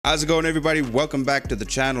How's it going, everybody? Welcome back to the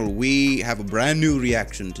channel. We have a brand new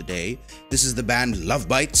reaction today. This is the band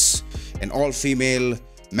Lovebites, an all-female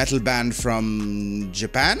metal band from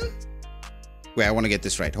Japan. Wait, I want to get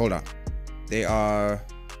this right. Hold on. They're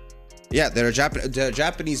a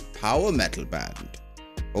Japanese power metal band.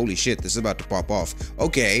 Holy shit, this is about to pop off.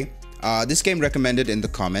 Okay, this came recommended in the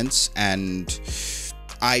comments, and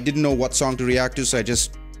I didn't know what song to react to, so I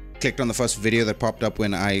just clicked on the first video that popped up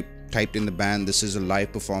when I typed in the band. This is a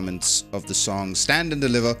live performance of the song Stand and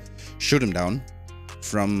Deliver, Shoot 'Em Down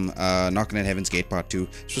from Knockin' at Heaven's Gate Part 2.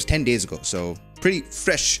 This was 10 days ago, so pretty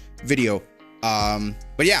fresh video.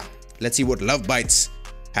 But yeah, let's see what Lovebites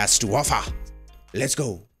has to offer. Let's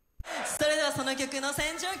go.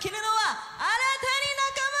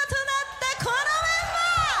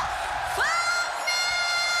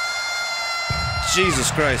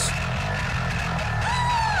 Jesus Christ.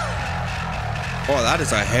 Oh, that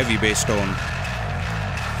is a heavy bass tone. Everybody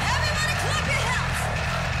clap your hands.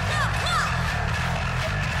 Clap,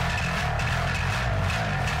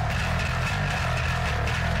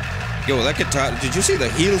 clap. Yo, that guitar, did you see the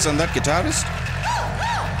heels on that guitarist?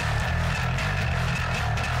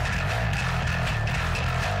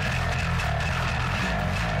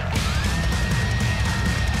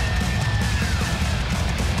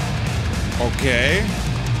 Okay.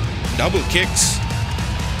 Double kicks.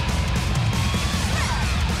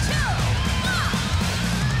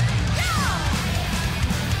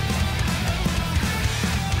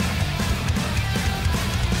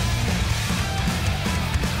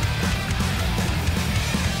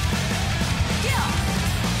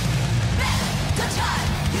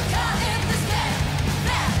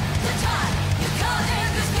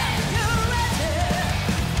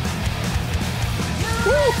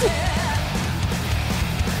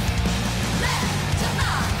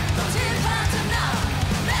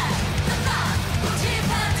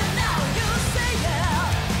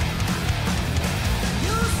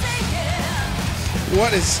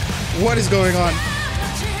 What is going on?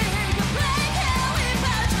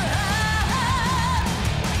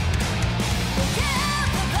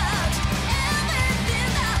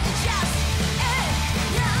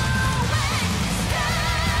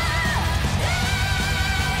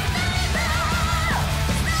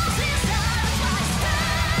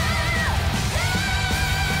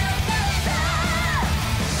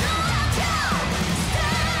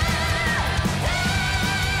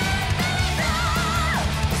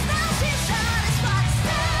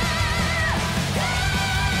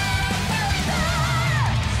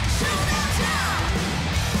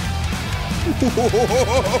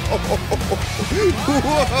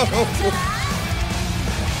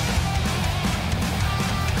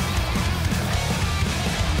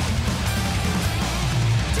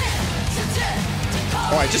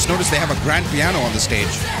 Oh, I just noticed they have a grand piano on the stage.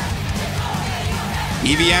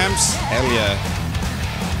 EV amps? Hell yeah.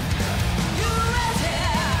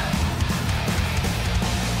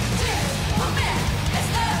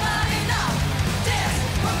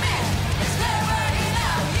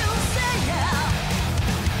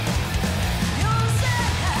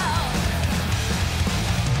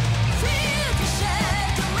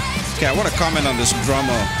 Okay, I want to comment on this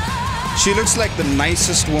drummer. She looks like the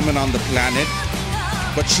nicest woman on the planet,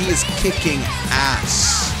 but she is kicking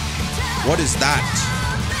ass. What is that?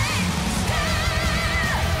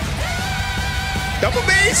 Double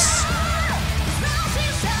bass!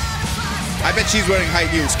 I bet she's wearing high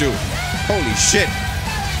heels too. Holy shit.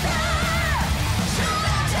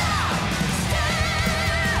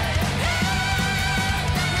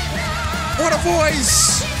 What a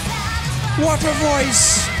voice! What a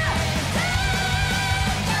voice!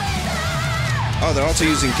 Oh, they're also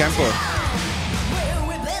using Kempo.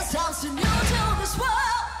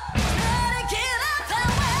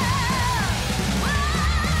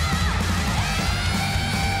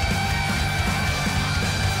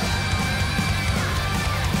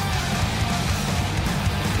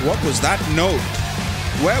 What was that note?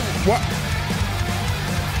 Where? What?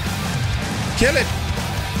 Kill it!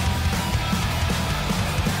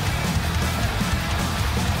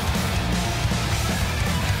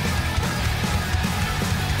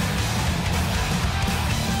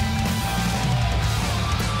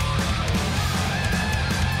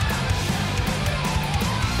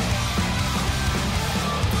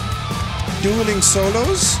 Dueling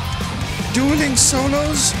solos? Dueling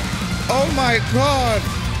solos? Oh my god!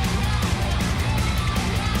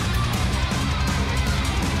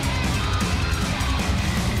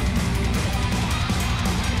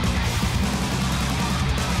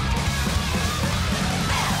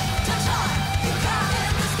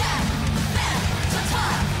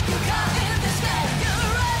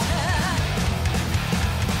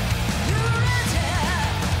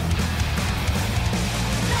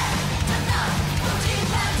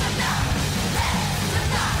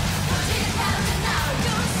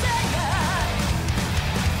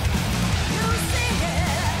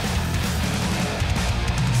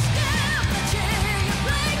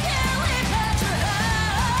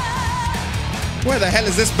 Where the hell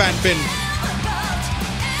has this band been?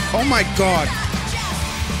 Oh my god.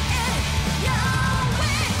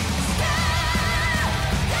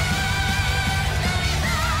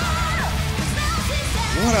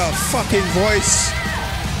 What a fucking voice.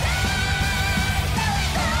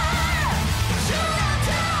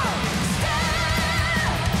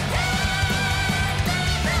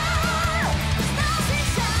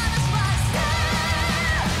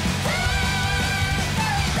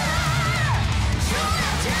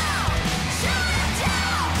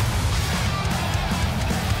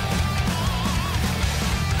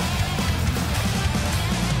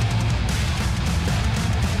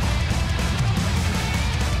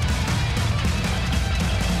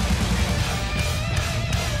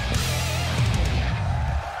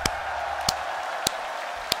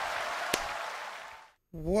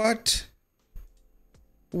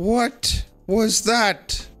 What was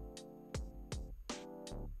that?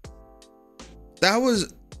 That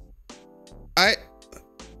was... I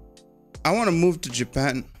want to move to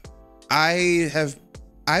Japan. I've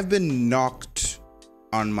been knocked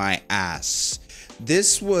on my ass.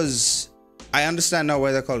 This was... I understand now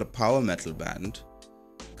why they're called a power metal band,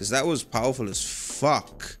 because that was powerful as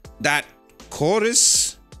fuck. That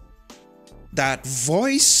chorus, that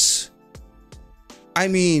voice. I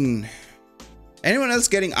mean, anyone else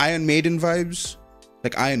getting Iron Maiden vibes?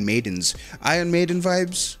 Like Iron Maiden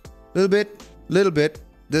vibes? Little bit.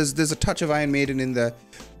 There's a touch of Iron Maiden in there.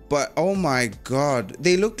 But oh my god,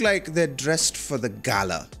 they look like they're dressed for the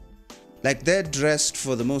gala. Like they're dressed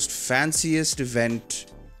for the most fanciest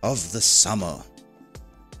event of the summer.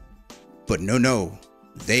 But no,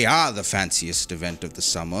 they are the fanciest event of the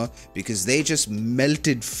summer because they just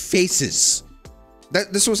melted faces.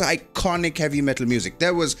 This was iconic heavy metal music.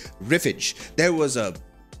 There was riffage. There was a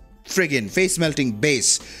friggin' face-melting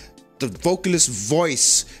bass. The vocalist's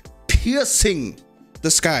voice piercing the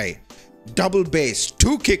sky. Double bass,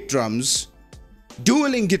 2 kick drums,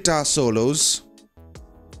 dueling guitar solos.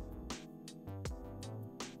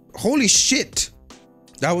 Holy shit.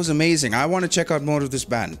 That was amazing. I want to check out more of this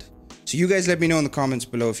band. So you guys let me know in the comments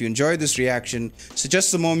below if you enjoyed this reaction.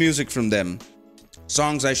 Suggest some more music from them.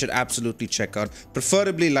 Songs I should absolutely check out,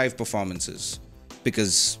 preferably live performances,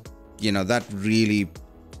 because you know that really,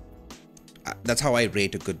 that's how I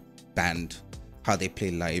rate a good band, how they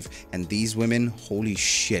play live. And these women, holy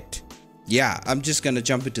shit. Yeah, I'm just gonna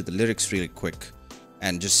jump into the lyrics really quick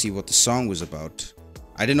and just see what the song was about.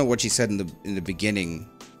 I didn't know what she said in the beginning.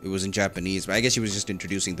 It was in Japanese, but I guess she was just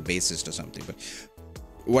introducing the bassist or something, but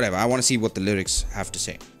whatever. I want to see what the lyrics have to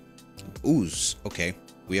say. Ooze. Okay,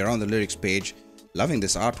 we are on the lyrics page. Loving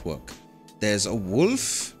this artwork. There's a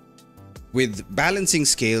wolf with balancing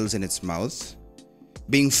scales in its mouth,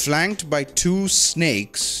 being flanked by 2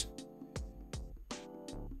 snakes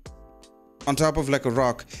on top of like a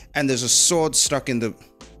rock, and there's a sword stuck in the...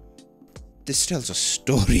 This tells a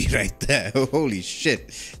story right there. Holy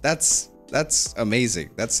shit. That's amazing.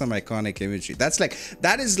 That's some iconic imagery.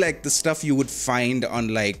 That is like the stuff you would find on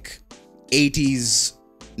like 80s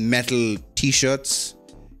metal t-shirts,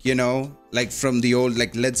 you know, like from the old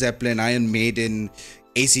like Led Zeppelin, Iron Maiden,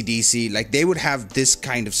 AC/DC. Like they would have this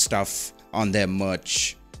kind of stuff on their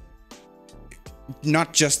merch.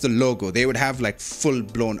 Not just the logo. They would have like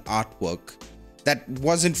full-blown artwork that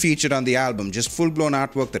wasn't featured on the album, just full-blown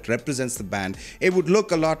artwork that represents the band. It would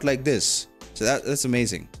look a lot like this. So that's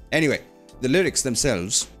amazing. Anyway, the lyrics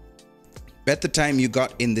themselves. Bet the time you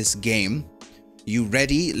got in this game. You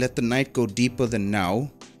ready? Let the night go deeper than now.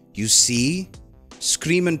 You see?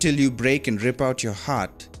 Scream until you break and rip out your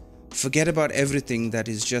heart. Forget about everything that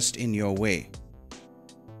is just in your way.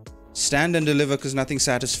 Stand and deliver because nothing's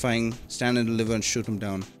satisfying. Stand and deliver and shoot him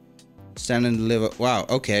down. Stand and deliver. Wow,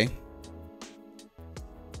 okay.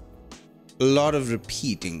 A lot of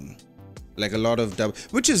repeating. Like a lot of double.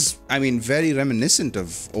 Which is, I mean, very reminiscent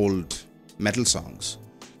of old metal songs.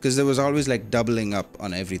 Because there was always like doubling up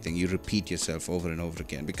on everything. You repeat yourself over and over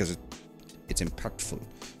again because it's impactful.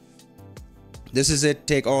 This is it,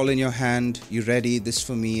 take all in your hand. You ready? This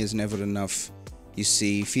for me is never enough. You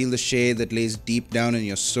see, feel the shade that lays deep down in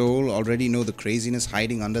your soul. Already know the craziness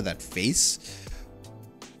hiding under that face.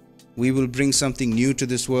 We will bring something new to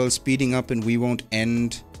this world, speeding up and we won't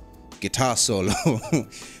end. Guitar solo.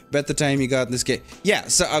 Bet the time you got in this game. Yeah,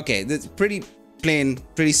 so okay, that's pretty plain,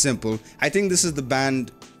 pretty simple. I think this is the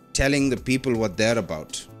band telling the people what they're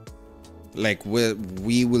about. Like,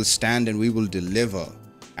 we will stand and we will deliver.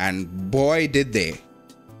 And boy, did they.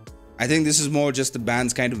 I think this is more just the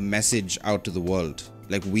band's kind of message out to the world.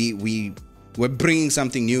 Like, we're bringing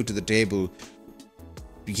something new to the table.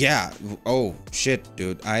 Yeah. Oh, shit,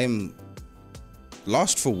 dude. I am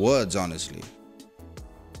lost for words, honestly.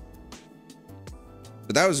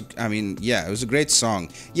 But that was, I mean, yeah, it was a great song.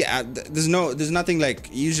 Yeah, there's nothing like,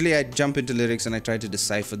 usually I jump into lyrics and I try to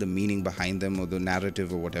decipher the meaning behind them or the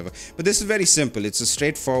narrative or whatever. But this is very simple. It's a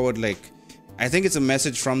straightforward, like, I think it's a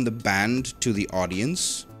message from the band to the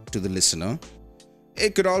audience, to the listener.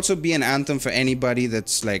 It could also be an anthem for anybody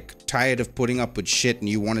that's like tired of putting up with shit and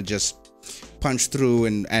you want to just punch through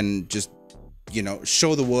and just, you know,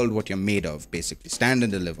 show the world what you're made of, basically. Stand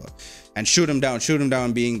and deliver. And shoot them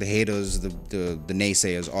down, being the haters, the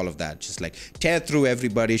naysayers, all of that. Just like tear through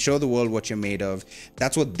everybody, show the world what you're made of.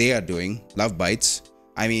 That's what they are doing, Lovebites.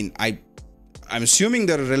 I mean, I'm assuming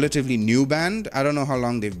they're a relatively new band. I don't know how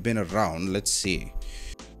long they've been around. Let's see.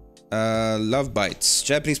 Lovebites,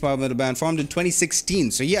 Japanese power metal band formed in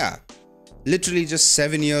 2016. So yeah, literally just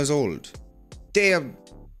 7 years old. They are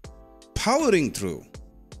powering through.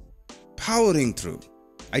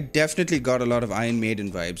 I definitely got a lot of Iron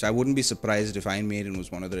Maiden vibes. I wouldn't be surprised if Iron Maiden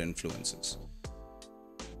was one of their influences.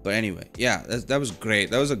 But anyway, yeah, that was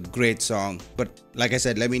great. That was a great song. But like I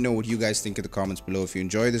said, let me know what you guys think in the comments below. If you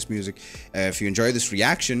enjoy this music, if you enjoy this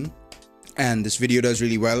reaction, and this video does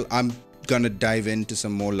really well, I'm gonna dive into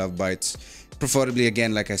some more Lovebites. Preferably,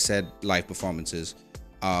 again, like I said, live performances.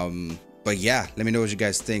 But yeah, let me know what you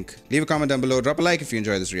guys think. Leave a comment down below. Drop a like if you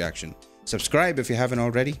enjoy this reaction. Subscribe if you haven't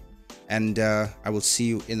already. And I will see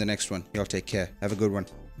you in the next one. Y'all take care. Have a good one.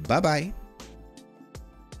 Bye-bye.